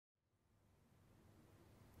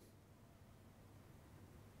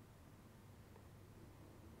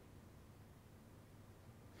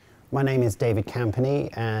My name is David Campany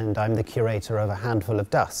and I'm the curator of A Handful of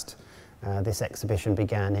Dust. This exhibition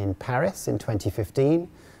began in Paris in 2015,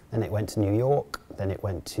 then it went to New York, then it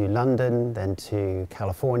went to London, then to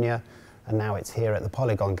California, and now it's here at the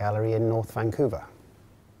Polygon Gallery in North Vancouver.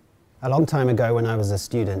 A long time ago when I was a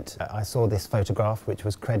student, I saw this photograph which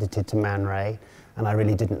was credited to Man Ray, and I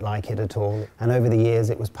really didn't like it at all. And over the years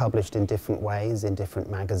it was published in different ways, in different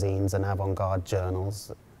magazines and avant-garde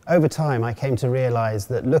journals. Over time I came to realise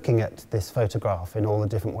that looking at this photograph in all the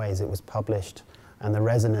different ways it was published and the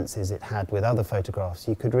resonances it had with other photographs,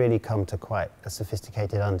 you could really come to quite a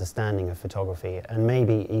sophisticated understanding of photography and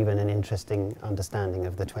maybe even an interesting understanding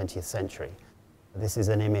of the 20th century. This is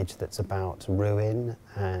an image that's about ruin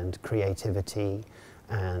and creativity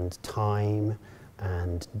and time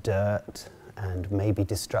and dirt and maybe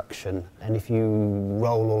destruction. And if you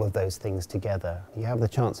roll all of those things together, you have the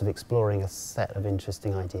chance of exploring a set of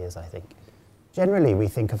interesting ideas, I think. Generally, we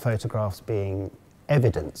think of photographs being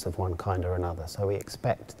evidence of one kind or another, so we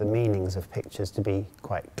expect the meanings of pictures to be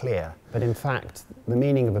quite clear. But in fact, the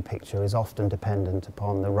meaning of a picture is often dependent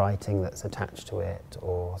upon the writing that's attached to it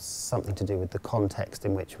or something to do with the context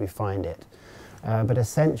in which we find it. But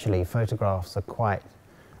essentially, photographs are quite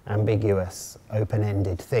ambiguous,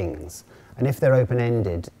 open-ended things. And if they're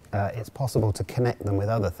open-ended, it's possible to connect them with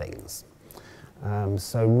other things.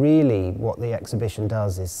 So really what the exhibition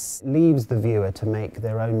does is leaves the viewer to make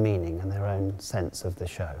their own meaning and their own sense of the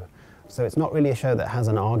show. So it's not really a show that has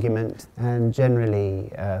an argument, and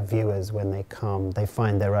generally viewers, when they come, they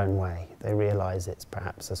find their own way. They realise it's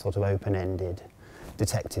perhaps a sort of open-ended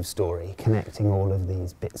detective story, connecting all of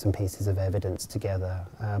these bits and pieces of evidence together,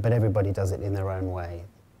 but everybody does it in their own way.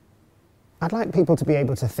 I'd like people to be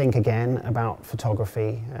able to think again about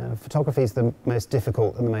photography. Photography is the most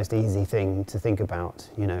difficult and the most easy thing to think about.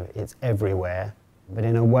 You know, it's everywhere. But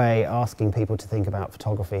in a way, asking people to think about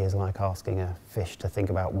photography is like asking a fish to think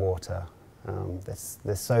about water.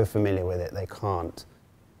 They're so familiar with it, they can't.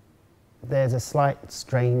 There's a slight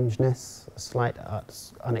strangeness, a slight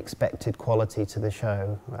unexpected quality to the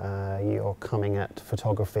show. You're coming at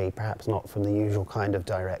photography, perhaps not from the usual kind of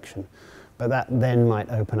direction. But that then might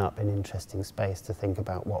open up an interesting space to think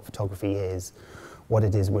about what photography is, what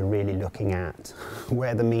it is we're really looking at,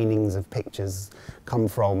 where the meanings of pictures come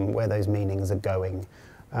from, where those meanings are going.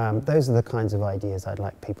 Those are the kinds of ideas I'd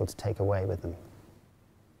like people to take away with them.